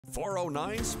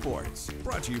409 Sports,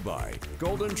 brought to you by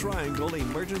Golden Triangle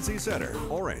Emergency Center,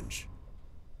 Orange.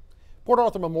 Port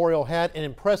Arthur Memorial had an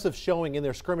impressive showing in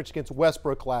their scrimmage against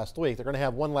Westbrook last week. They're going to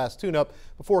have one last tune-up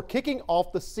before kicking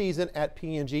off the season at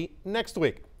P&G next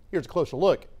week. Here's a closer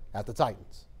look at the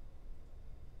Titans.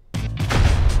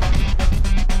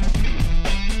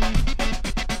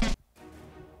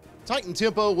 Titan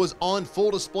tempo was on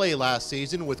full display last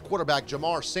season, with quarterback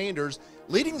Jamar Sanders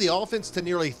leading the offense to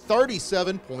nearly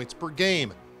 37 points per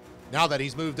game. Now that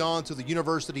he's moved on to the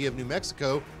University of New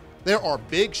Mexico, there are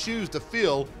big shoes to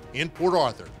fill in Port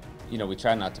Arthur. You know, we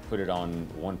try not to put it on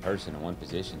one person or one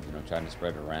position, trying to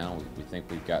spread it around. We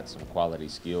think we've got some quality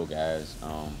skill guys,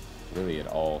 really at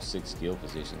all 6 skill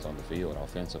positions on the field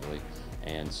offensively.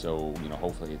 And so,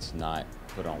 hopefully it's not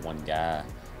put on one guy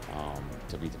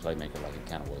to be the playmaker like it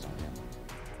kind of was on him.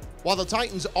 While the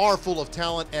Titans are full of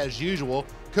talent as usual,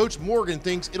 Coach Morgan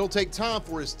thinks it'll take time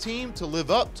for his team to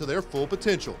live up to their full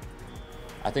potential.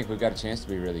 I think we've got a chance to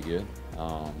be really good.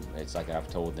 It's like I've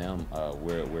told them,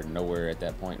 we're nowhere at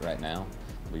that point right now.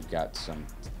 We've got some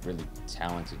really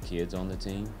talented kids on the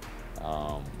team.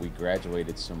 We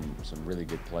graduated some really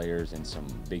good players and some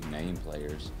big name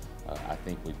players. I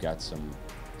think we've got some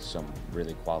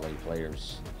really quality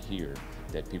players here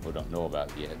that people don't know about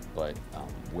yet, but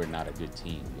we're not a good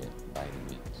team yet by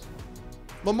any means.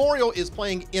 Memorial is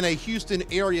playing in a Houston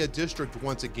area district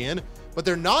once again, but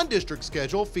their non-district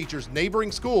schedule features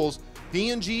neighboring schools,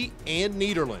 P&G and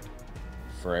Nederland.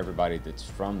 For everybody that's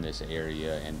from this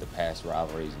area and the past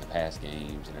rivalries and the past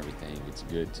games and everything, it's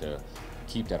good to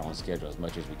keep that on schedule as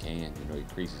much as we can. It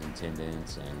increases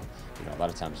attendance, and a lot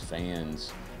of times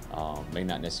fans may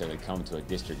not necessarily come to a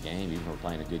district game even if we're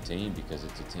playing a good team, because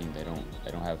it's a team they don't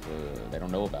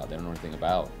know about, they don't know anything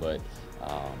about, but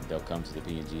they'll come to the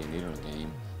P&G and Nederland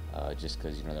game just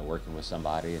because they're working with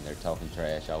somebody and they're talking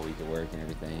trash all week at work and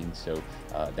everything. So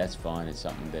that's fun. It's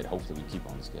something that hopefully we keep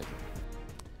on the schedule.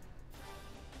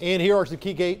 And here are some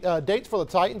key dates for the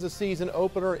Titans. The season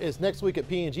opener is next week at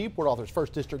P&G. Port Arthur's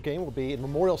first district game will be in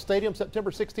Memorial Stadium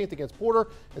September 16th against Porter,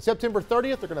 and September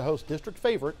 30th they're going to host district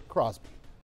favorite Crosby.